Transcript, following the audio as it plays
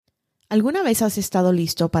¿Alguna vez has estado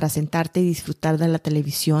listo para sentarte y disfrutar de la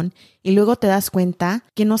televisión y luego te das cuenta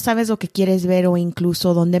que no sabes lo que quieres ver o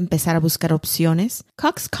incluso dónde empezar a buscar opciones?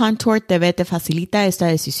 Cox Contour TV te facilita esta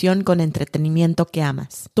decisión con entretenimiento que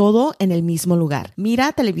amas. Todo en el mismo lugar.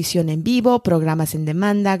 Mira televisión en vivo, programas en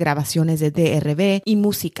demanda, grabaciones de DRB y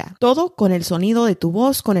música. Todo con el sonido de tu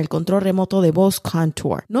voz con el control remoto de voz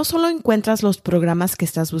Contour. No solo encuentras los programas que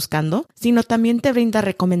estás buscando, sino también te brinda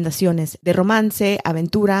recomendaciones de romance,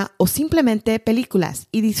 aventura o simplemente películas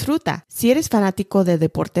y disfruta. Si eres fanático de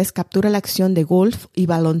deportes, captura la acción de golf y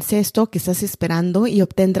baloncesto que estás esperando y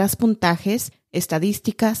obtendrás puntajes,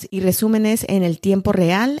 estadísticas y resúmenes en el tiempo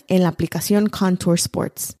real en la aplicación Contour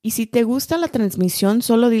Sports. Y si te gusta la transmisión,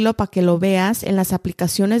 solo dilo para que lo veas en las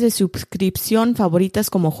aplicaciones de suscripción favoritas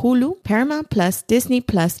como Hulu, Paramount Plus, Disney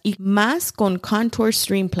Plus y más con Contour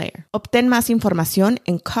Stream Player. Obtén más información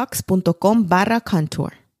en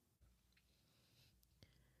cox.com/Contour.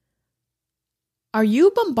 Are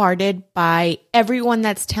you bombarded by everyone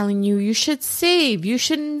that's telling you you should save, you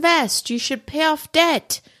should invest, you should pay off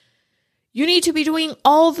debt? You need to be doing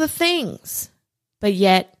all the things, but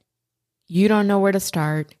yet you don't know where to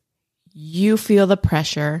start. You feel the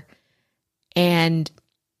pressure and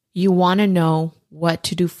you want to know what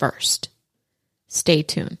to do first. Stay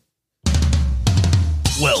tuned.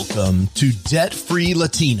 Welcome to Debt Free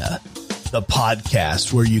Latina, the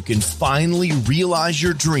podcast where you can finally realize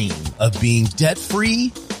your dream of being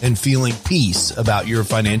debt-free and feeling peace about your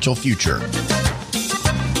financial future.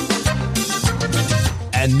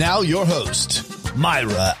 And now your host,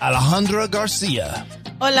 Mayra Alejandra Garcia.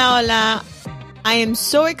 Hola, hola. I am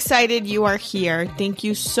so excited you are here. Thank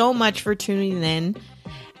you so much for tuning in.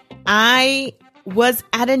 I was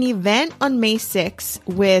at an event on May 6th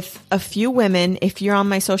with a few women. If you're on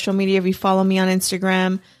my social media, if you follow me on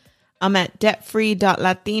Instagram, I'm at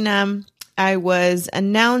debtfree.latina. I was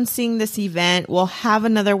announcing this event. We'll have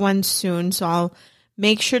another one soon, so I'll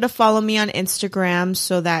make sure to follow me on Instagram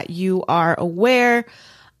so that you are aware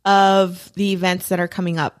of the events that are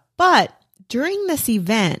coming up. But during this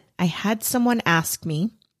event, I had someone ask me,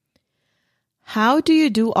 how do you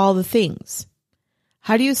do all the things?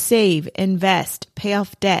 How do you save, invest, pay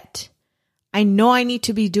off debt? I know I need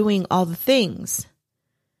to be doing all the things,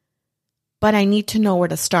 but I need to know where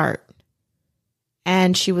to start.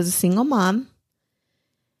 And she was a single mom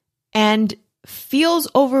and feels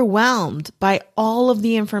overwhelmed by all of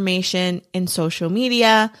the information in social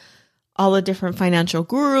media, all the different financial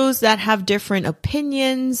gurus that have different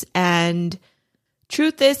opinions. And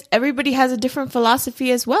truth is, everybody has a different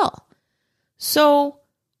philosophy as well. So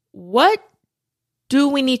what do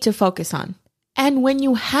we need to focus on? And when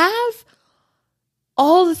you have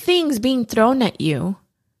all the things being thrown at you,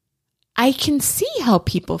 I can see how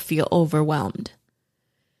people feel overwhelmed.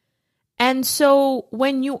 And so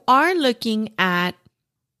when you are looking at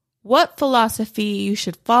what philosophy you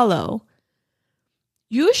should follow,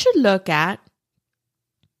 you should look at,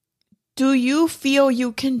 do you feel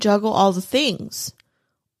you can juggle all the things?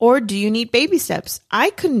 Or do you need baby steps?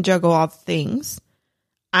 I couldn't juggle all the things.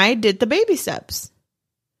 I did the baby steps.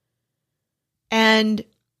 And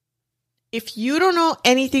if you don't know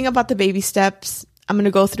anything about the baby steps, I'm going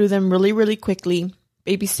to go through them really, really quickly.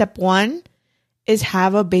 Baby step 1 is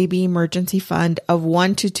have a baby emergency fund of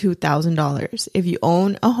 $1,000 to $2,000. If you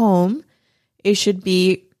own a home, it should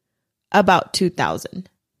be about $2,000.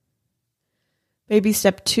 Baby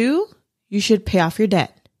step 2, you should pay off your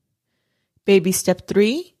debt. Baby step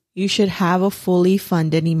 3, you should have a fully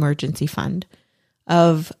funded emergency fund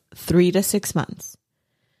of 3 to 6 months.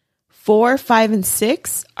 4, 5, and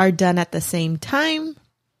 6 are done at the same time.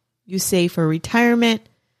 You save for retirement,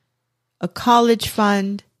 a college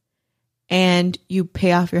fund, and you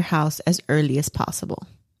pay off your house as early as possible.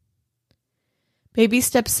 Baby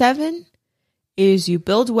step 7 is you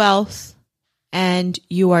build wealth and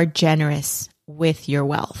you are generous with your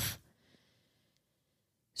wealth.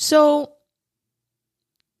 So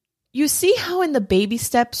you see how in the baby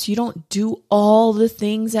steps you don't do all the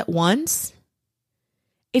things at once?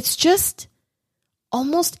 It's just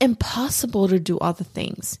almost impossible to do all the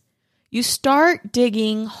things. You start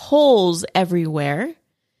digging holes everywhere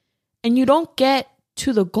and you don't get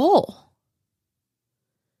to the goal.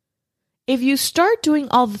 If you start doing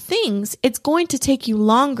all the things, it's going to take you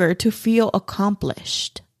longer to feel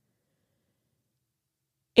accomplished.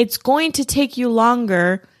 It's going to take you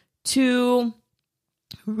longer to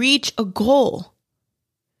reach a goal.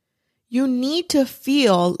 You need to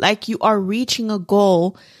feel like you are reaching a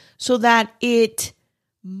goal so that it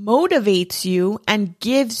motivates you and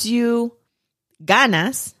gives you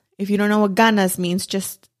ganas. If you don't know what ganas means,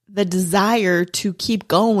 just the desire to keep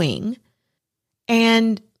going.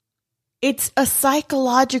 And It's a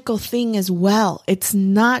psychological thing as well. It's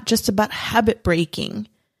not just about habit breaking.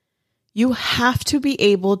 You have to be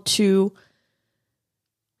able to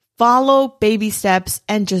follow baby steps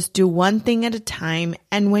and just do one thing at a time.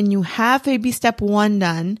 And when you have baby step 1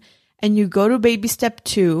 done and you go to baby step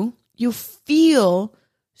 2, you feel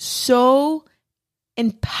so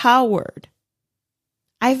empowered.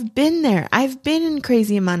 I've been there. I've been in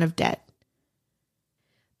crazy amount of debt.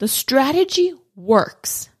 The strategy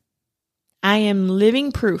works. I am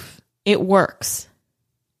living proof it works.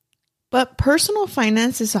 But personal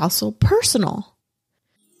finance is also personal.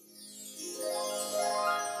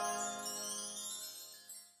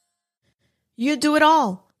 You do it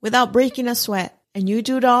all without breaking a sweat, and you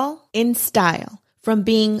do it all in style. From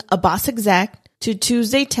being a boss exec to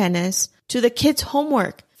Tuesday tennis to the kids'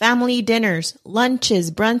 homework, family dinners,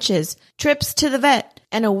 lunches, brunches, trips to the vet,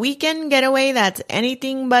 and a weekend getaway that's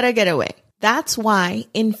anything but a getaway. That's why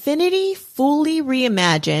Infinity fully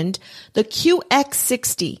reimagined the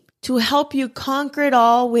QX60 to help you conquer it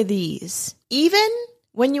all with ease. Even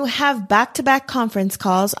when you have back-to-back conference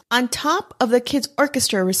calls on top of the kids'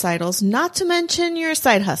 orchestra recitals, not to mention your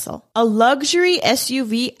side hustle. A luxury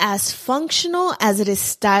SUV as functional as it is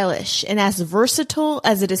stylish and as versatile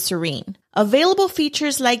as it is serene. Available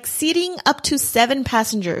features like seating up to 7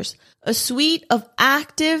 passengers, a suite of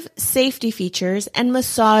active safety features, and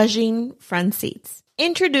massaging front seats.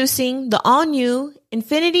 Introducing the all-new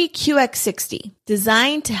Infinity QX60,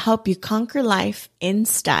 designed to help you conquer life in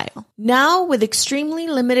style. Now with extremely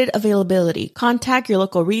limited availability, contact your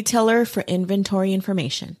local retailer for inventory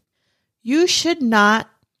information. You should not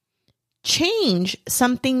change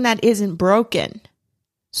something that isn't broken.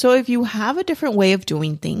 So if you have a different way of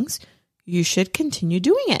doing things, you should continue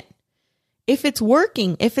doing it. If it's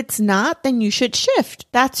working, if it's not, then you should shift.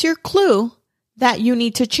 That's your clue that you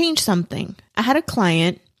need to change something. I had a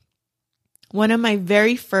client, one of my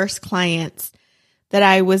very first clients that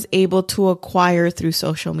I was able to acquire through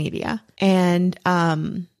social media. And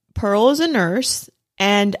Pearl is a nurse.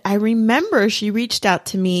 And I remember she reached out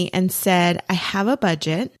to me and said, I have a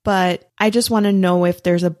budget, but I just want to know if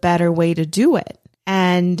there's a better way to do it.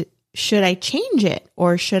 And should I change it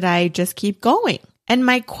or should I just keep going? And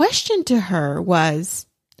my question to her was,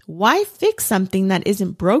 why fix something that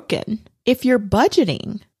isn't broken? If you're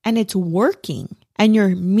budgeting and it's working and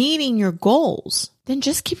you're meeting your goals, then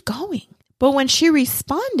just keep going. But when she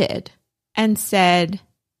responded and said,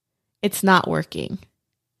 it's not working,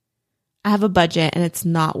 I have a budget and it's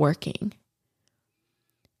not working.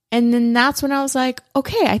 And then that's when I was like,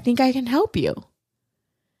 okay, I think I can help you.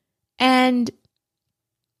 And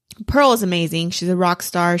Pearl is amazing. She's a rock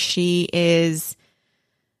star.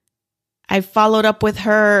 I followed up with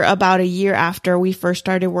her about a year after we first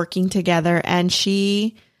started working together, and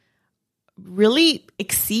she really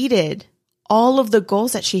exceeded all of the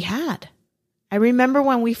goals that she had. I remember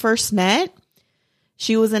when we first met,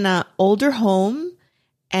 she was in an older home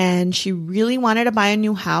and she really wanted to buy a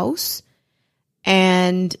new house,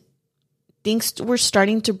 and things were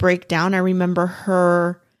starting to break down. I remember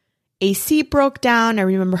her AC broke down. I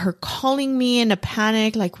remember her calling me in a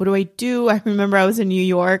panic, like, what do I do? I remember I was in New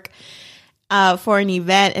York for an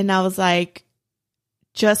event, and I was like,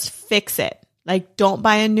 just fix it. Like, don't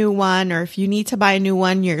buy a new one, or if you need to buy a new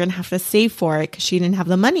one, you're going to have to save for it, because she didn't have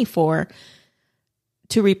the money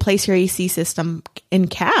to replace her AC system in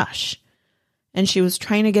cash. And she was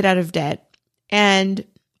trying to get out of debt. And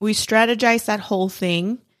we strategized that whole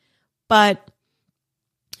thing. But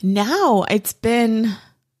now it's been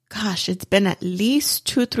at least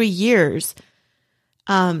 2-3 years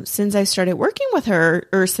since I started working with her,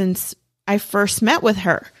 or since I first met with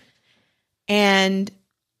her. And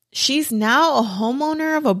she's now a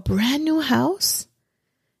homeowner of a brand new house.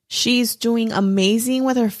 She's doing amazing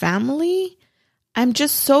with her family. I'm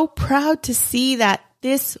just so proud to see that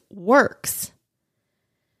this works.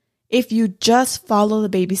 If you just follow the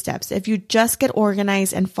baby steps, if you just get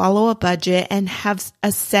organized and follow a budget and have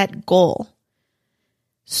a set goal.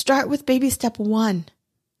 Start with baby step 1.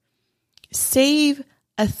 Save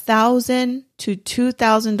 $1,000 to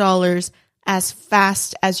 $2,000 as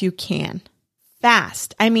fast as you can.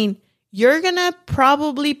 Fast. I mean, you're going to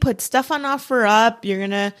probably put stuff on OfferUp. You're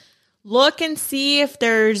going to look and see if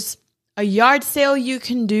there's a yard sale you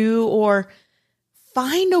can do, or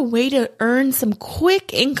find a way to earn some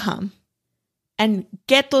quick income and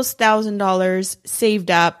get those $1,000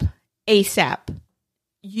 saved up ASAP.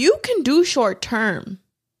 You can do short term.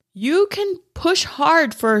 You can push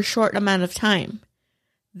hard for a short amount of time.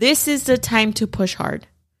 This is the time to push hard.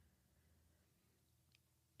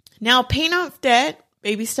 Now, paying off debt,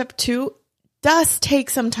 baby step 2, does take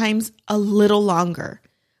sometimes a little longer.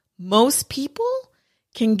 most people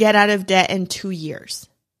can get out of debt in 2 years.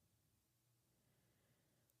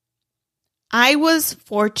 I was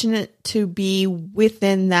fortunate to be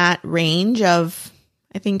within that range of,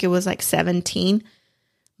 I think it was like 17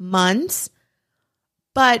 months.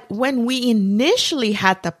 But when we initially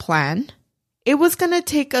had the plan, it was going to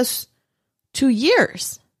take us 2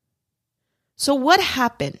 years. So what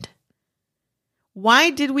happened? Why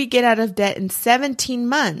did we get out of debt in 17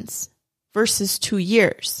 months versus 2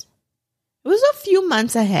 years? It was a few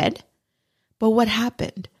months ahead, but what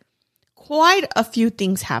happened? Quite a few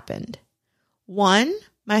things happened. 1,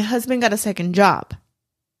 my husband got a second job.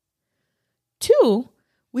 2,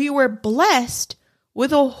 we were blessed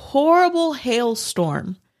with a horrible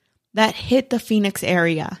hailstorm that hit the Phoenix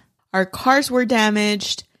area. Our cars were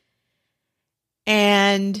damaged,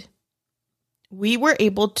 and we were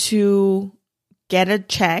able to get a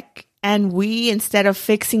check, and we, instead of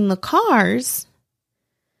fixing the cars,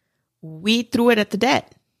 we threw it at the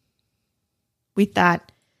debt. We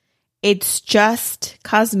thought, it's just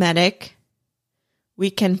cosmetic. We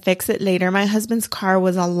can fix it later. My husband's car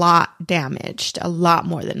was a lot damaged, a lot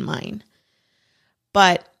more than mine.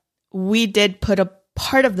 But we did put a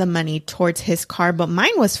part of the money towards his car, but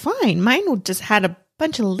mine was fine. Mine just had a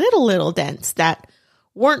bunch of little dents that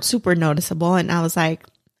weren't super noticeable. And I was like,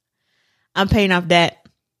 I'm paying off debt.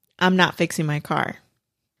 I'm not fixing my car.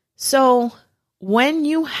 So when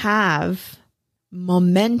you have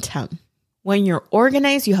momentum, when you're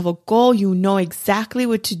organized, you have a goal, you know exactly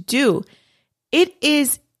what to do, it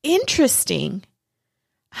is interesting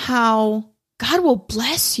how God will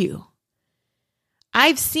bless you.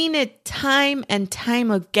 I've seen it time and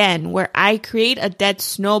time again where I create a debt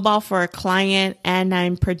snowball for a client and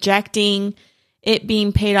I'm projecting it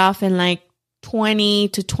being paid off in like 20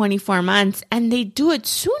 to 24 months, and they do it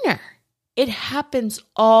sooner. It happens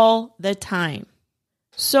all the time.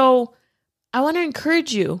 So I want to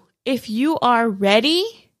encourage you, if you are ready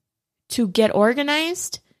to get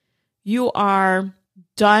organized, you are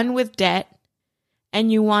done with debt,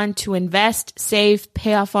 and you want to invest, save,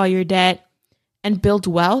 pay off all your debt, and build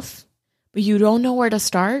wealth, but you don't know where to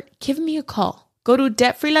start, give me a call. Go to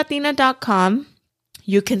debtfreelatina.com.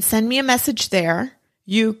 You can send me a message there.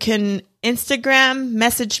 You can Instagram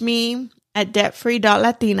message me at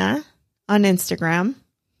debtfree.latina on Instagram,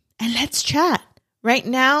 and let's chat. Right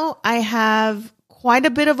now, I have quite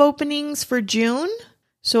a bit of openings for June.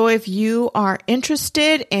 So if you are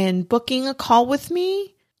interested in booking a call with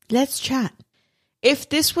me, let's chat. If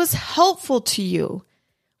this was helpful to you,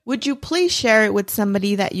 would you please share it with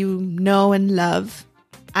somebody that you know and love?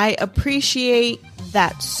 I appreciate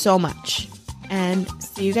that so much. And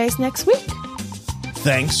see you guys next week.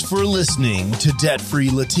 Thanks for listening to Debt Free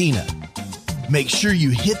Latina. Make sure you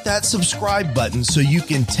hit that subscribe button so you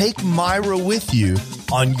can take Myra with you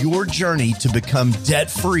on your journey to become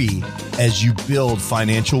debt-free as you build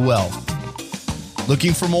financial wealth.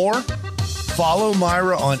 Looking for more? Follow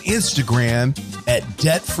Myra on Instagram at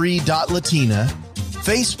debtfree.latina,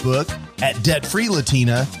 Facebook at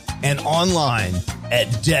debtfreelatina, and online at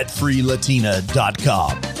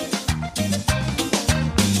debtfreelatina.com.